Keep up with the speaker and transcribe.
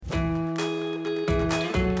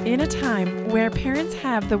In a time where parents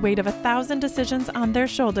have the weight of 1,000 decisions on their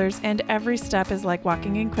shoulders and every step is like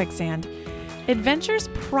walking in quicksand, adventure's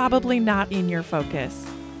probably not in your focus.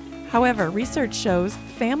 However, research shows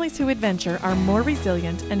families who adventure are more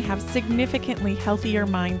resilient and have significantly healthier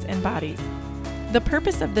minds and bodies. The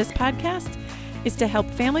purpose of this podcast is to help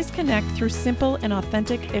families connect through simple and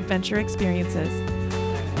authentic adventure experiences.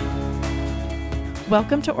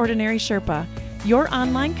 Welcome to Ordinary Sherpa, your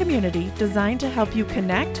online community designed to help you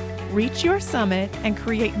connect, reach your summit, and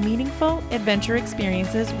create meaningful adventure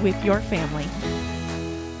experiences with your family.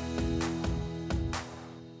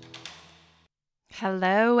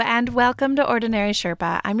 Hello and welcome to Ordinary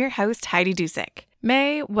Sherpa. I'm your host, Heidi Dusick.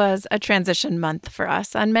 May was a transition month for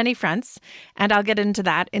us on many fronts, and I'll get into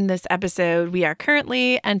that in this episode. We are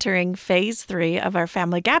currently entering phase 3 of our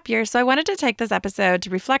family gap year, so I wanted to take this episode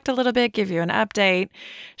to reflect a little bit, give you an update,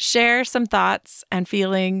 share some thoughts and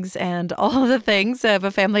feelings and all the things of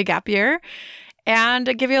a family gap year, and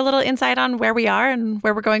give you a little insight on where we are and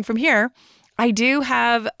where we're going from here. I do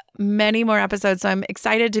have many more episodes, so I'm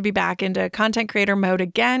excited to be back into content creator mode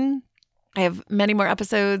again. I have many more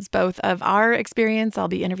episodes, both of our experience. I'll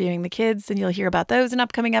be interviewing the kids, and you'll hear about those in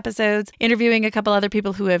upcoming episodes. Interviewing a couple other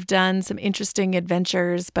people who have done some interesting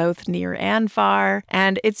adventures, both near and far.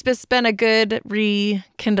 And it's just been a good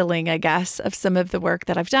rekindling, I guess, of some of the work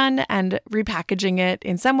that I've done and repackaging it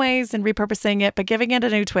in some ways and repurposing it, but giving it a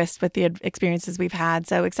new twist with the experiences we've had.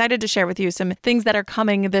 So excited to share with you some things that are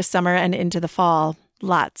coming this summer and into the fall.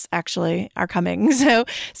 Lots, actually, are coming. So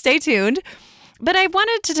stay tuned. But I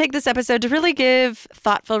wanted to take this episode to really give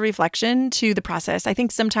thoughtful reflection to the process. I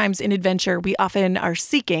think sometimes in adventure, we often are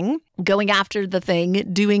seeking, going after the thing,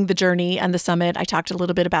 doing the journey and the summit. I talked a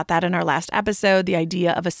little bit about that in our last episode, the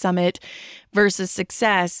idea of a summit versus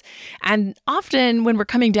success. And often when we're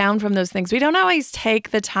coming down from those things, we don't always take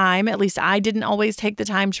the time, at least I didn't always take the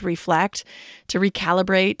time to reflect, to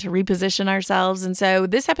recalibrate, to reposition ourselves. And so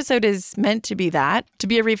this episode is meant to be that, to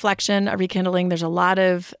be a reflection, a rekindling. There's a lot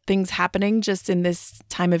of things happening just in this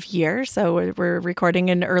time of year. So we're recording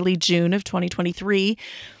in early June of 2023.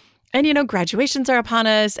 And, graduations are upon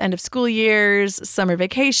us, end of school years, summer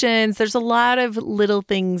vacations. There's a lot of little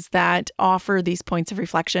things that offer these points of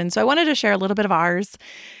reflection. So I wanted to share a little bit of ours.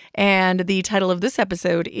 And the title of this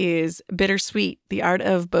episode is Bittersweet, the Art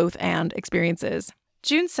of Both and Experiences.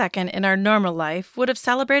 June 2nd in our normal life would have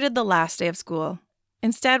celebrated the last day of school.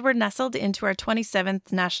 Instead, we're nestled into our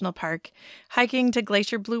 27th National Park, hiking to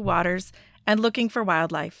glacier blue waters and looking for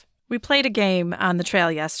wildlife. We played a game on the trail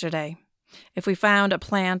yesterday. If we found a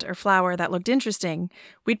plant or flower that looked interesting,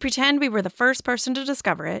 we'd pretend we were the first person to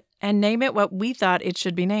discover it and name it what we thought it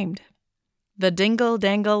should be named. The Dingle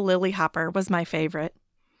Dangle Lily Hopper was my favorite.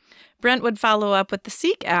 Brent would follow up with the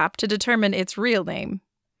Seek app to determine its real name.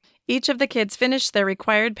 Each of the kids finished their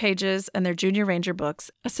required pages and their Junior Ranger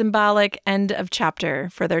books, a symbolic end of chapter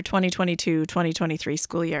for their 2022-2023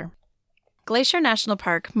 school year. Glacier National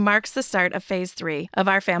Park marks the start of Phase 3 of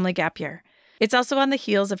our family gap year. It's also on the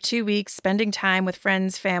heels of 2 weeks spending time with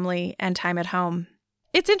friends, family, and time at home.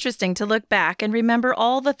 It's interesting to look back and remember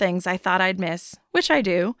all the things I thought I'd miss, which I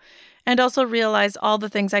do, and also realize all the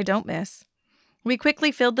things I don't miss. We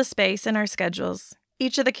quickly filled the space in our schedules.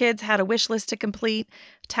 Each of the kids had a wish list to complete,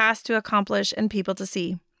 tasks to accomplish, and people to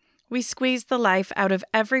see. We squeezed the life out of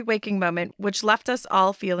every waking moment, which left us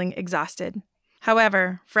all feeling exhausted.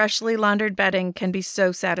 However, freshly laundered bedding can be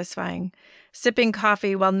so satisfying. Sipping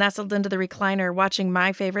coffee while nestled into the recliner watching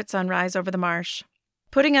my favorite sunrise over the marsh.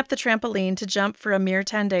 Putting up the trampoline to jump for a mere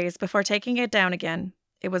 10 days before taking it down again.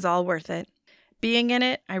 It was all worth it. Being in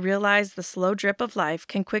it, I realized the slow drip of life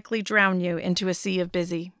can quickly drown you into a sea of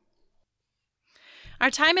busy. Our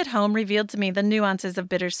time at home revealed to me the nuances of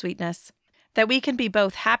bittersweetness. That we can be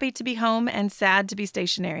both happy to be home and sad to be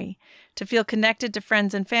stationary. To feel connected to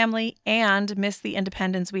friends and family and miss the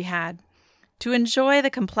independence we had. To enjoy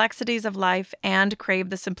the complexities of life and crave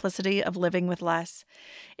the simplicity of living with less.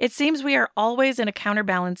 It seems we are always in a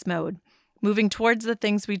counterbalance mode, moving towards the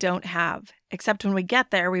things we don't have, except when we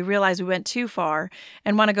get there, we realize we went too far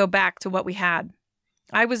and want to go back to what we had.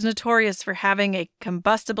 I was notorious for having a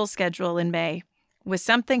combustible schedule in May, with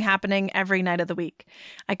something happening every night of the week.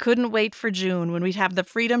 I couldn't wait for June when we'd have the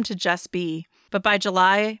freedom to just be. But by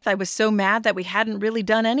July, I was so mad that we hadn't really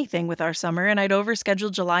done anything with our summer, and I'd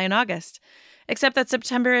overscheduled July and August. Except that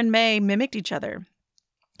September and May mimicked each other.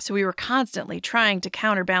 So we were constantly trying to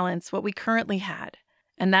counterbalance what we currently had.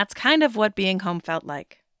 And that's kind of what being home felt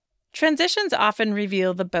like. Transitions often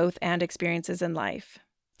reveal the both and experiences in life.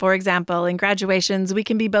 For example, in graduations, we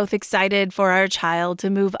can be both excited for our child to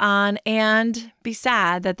move on and be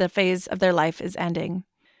sad that the phase of their life is ending.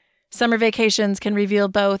 Summer vacations can reveal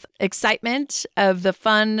both excitement of the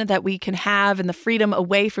fun that we can have and the freedom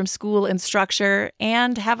away from school and structure,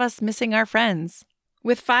 and have us missing our friends.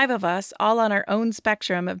 With 5 of us, all on our own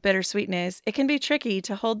spectrum of bittersweetness, it can be tricky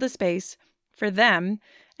to hold the space for them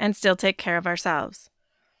and still take care of ourselves.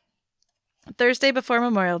 Thursday before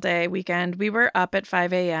Memorial Day weekend, we were up at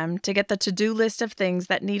 5 a.m. to get the to-do list of things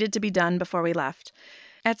that needed to be done before we left.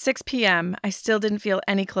 At 6 p.m., I still didn't feel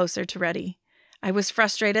any closer to ready. I was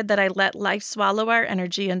frustrated that I let life swallow our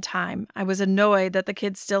energy and time. I was annoyed that the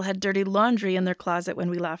kids still had dirty laundry in their closet when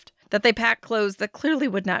we left, that they packed clothes that clearly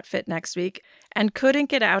would not fit next week, and couldn't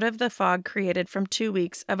get out of the fog created from 2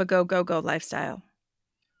 weeks of a go-go-go lifestyle.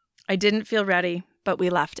 I didn't feel ready, but we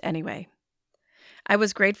left anyway. I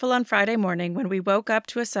was grateful on Friday morning when we woke up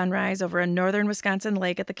to a sunrise over a northern Wisconsin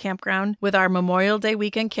lake at the campground with our Memorial Day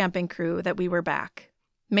weekend camping crew that we were back,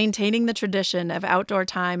 maintaining the tradition of outdoor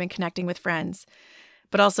time and connecting with friends,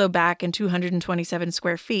 but also back in 227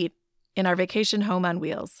 square feet in our vacation home on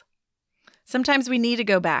wheels. Sometimes we need to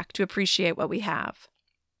go back to appreciate what we have.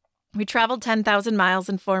 We traveled 10,000 miles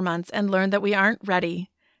in 4 months and learned that we aren't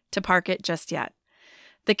ready to park it just yet.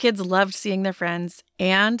 The kids loved seeing their friends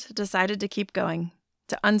and decided to keep going,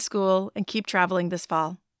 to unschool and keep traveling this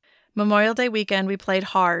fall. Memorial Day weekend, we played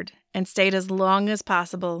hard and stayed as long as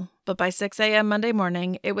possible, but by 6 a.m. Monday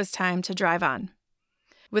morning, it was time to drive on.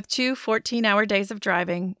 With 2 14-hour days of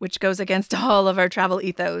driving, which goes against all of our travel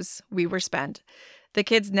ethos, we were spent. The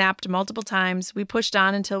kids napped multiple times. We pushed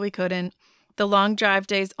on until we couldn't. The long drive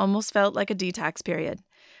days almost felt like a detox period,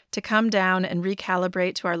 to come down and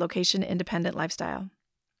recalibrate to our location-independent lifestyle.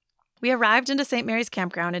 We arrived into St. Mary's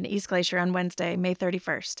Campground in East Glacier on Wednesday, May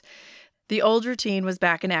 31st. The old routine was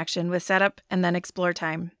back in action with setup and then explore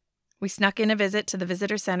time. We snuck in a visit to the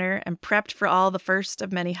visitor center and prepped for all the first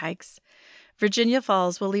of many hikes. Virginia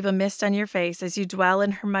Falls will leave a mist on your face as you dwell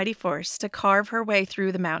in her mighty force to carve her way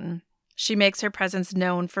through the mountain. She makes her presence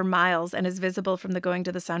known for miles and is visible from the Going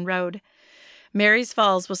to the Sun Road. Mary's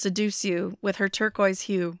Falls will seduce you with her turquoise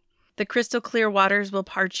hue. The crystal clear waters will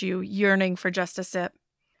parch you, yearning for just a sip.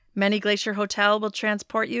 Many Glacier Hotel will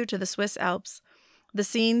transport you to the Swiss Alps. The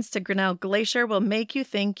scenes to Grinnell Glacier will make you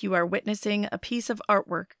think you are witnessing a piece of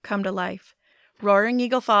artwork come to life. Roaring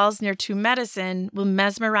Eagle Falls near Two Medicine will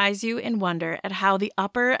mesmerize you in wonder at how the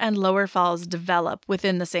upper and lower falls develop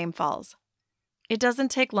within the same falls. It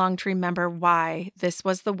doesn't take long to remember why this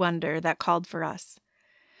was the wonder that called for us.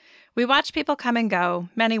 We watch people come and go,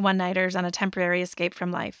 many one-nighters on a temporary escape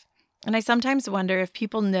from life. And I sometimes wonder if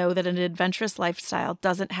people know that an adventurous lifestyle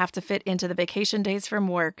doesn't have to fit into the vacation days from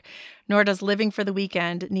work, nor does living for the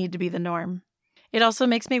weekend need to be the norm. It also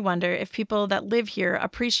makes me wonder if people that live here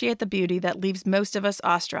appreciate the beauty that leaves most of us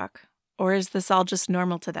awestruck, or is this all just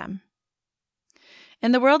normal to them?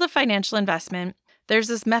 In the world of financial investment, there's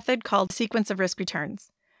this method called sequence of risk returns.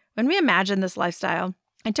 When we imagined this lifestyle,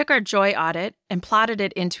 I took our joy audit and plotted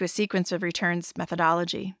it into a sequence of returns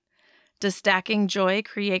methodology. Does stacking joy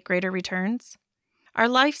create greater returns? Our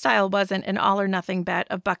lifestyle wasn't an all-or-nothing bet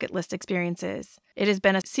of bucket list experiences. It has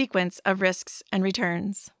been a sequence of risks and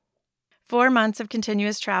returns. 4 months of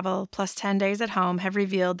continuous travel plus 10 days at home have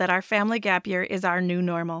revealed that our family gap year is our new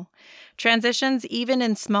normal. Transitions, even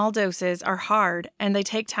in small doses, are hard, and they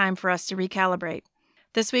take time for us to recalibrate.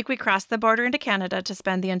 This week we crossed the border into Canada to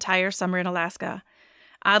spend the entire summer in Alaska.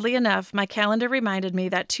 Oddly enough, my calendar reminded me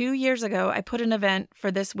that 2 years ago I put an event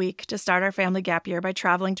for this week to start our family gap year by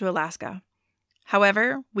traveling to Alaska.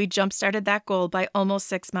 However, we jump-started that goal by almost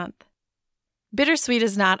 6 months. Bittersweet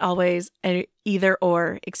is not always an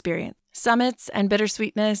either-or experience. Summits and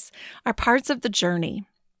bittersweetness are parts of the journey.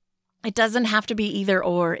 It doesn't have to be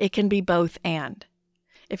either-or, it can be both and.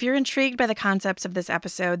 If you're intrigued by the concepts of this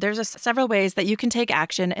episode, there's several ways that you can take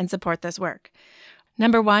action and support this work.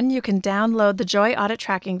 Number 1, you can download the Joy Audit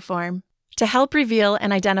Tracking Form to help reveal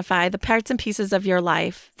and identify the parts and pieces of your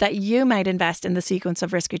life that you might invest in the sequence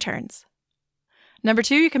of risk returns. Number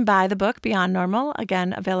 2, you can buy the book Beyond Normal,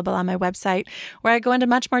 again, available on my website, where I go into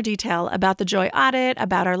much more detail about the Joy Audit,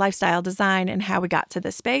 about our lifestyle design, and how we got to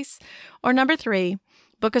this space. Or number 3,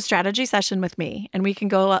 book a strategy session with me, and we can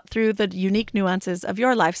go through the unique nuances of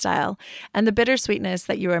your lifestyle and the bittersweetness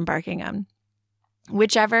that you are embarking on.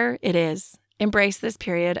 Whichever it is, embrace this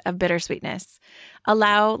period of bittersweetness.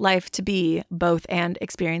 Allow life to be both and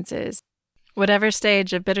experiences. Whatever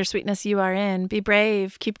stage of bittersweetness you are in, be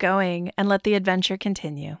brave, keep going, and let the adventure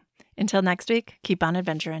continue. Until next week, keep on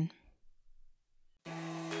adventuring.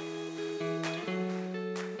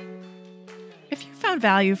 If you found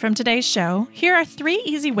value from today's show, here are 3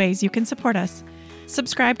 easy ways you can support us.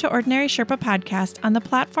 subscribe to Ordinary Sherpa Podcast on the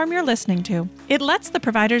platform you're listening to. It lets the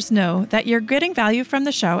providers know that you're getting value from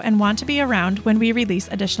the show and want to be around when we release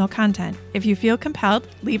additional content. If you feel compelled,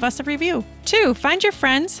 leave us a review. 2, find your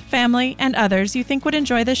friends, family, and others you think would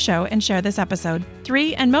enjoy this show and share this episode.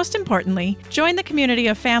 3, and most importantly, join the community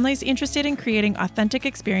of families interested in creating authentic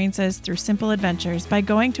experiences through simple adventures by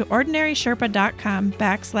going to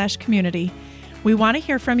ordinarysherpa.com/community. We want to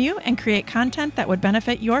hear from you and create content that would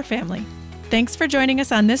benefit your family. Thanks for joining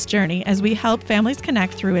us on this journey as we help families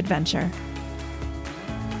connect through adventure.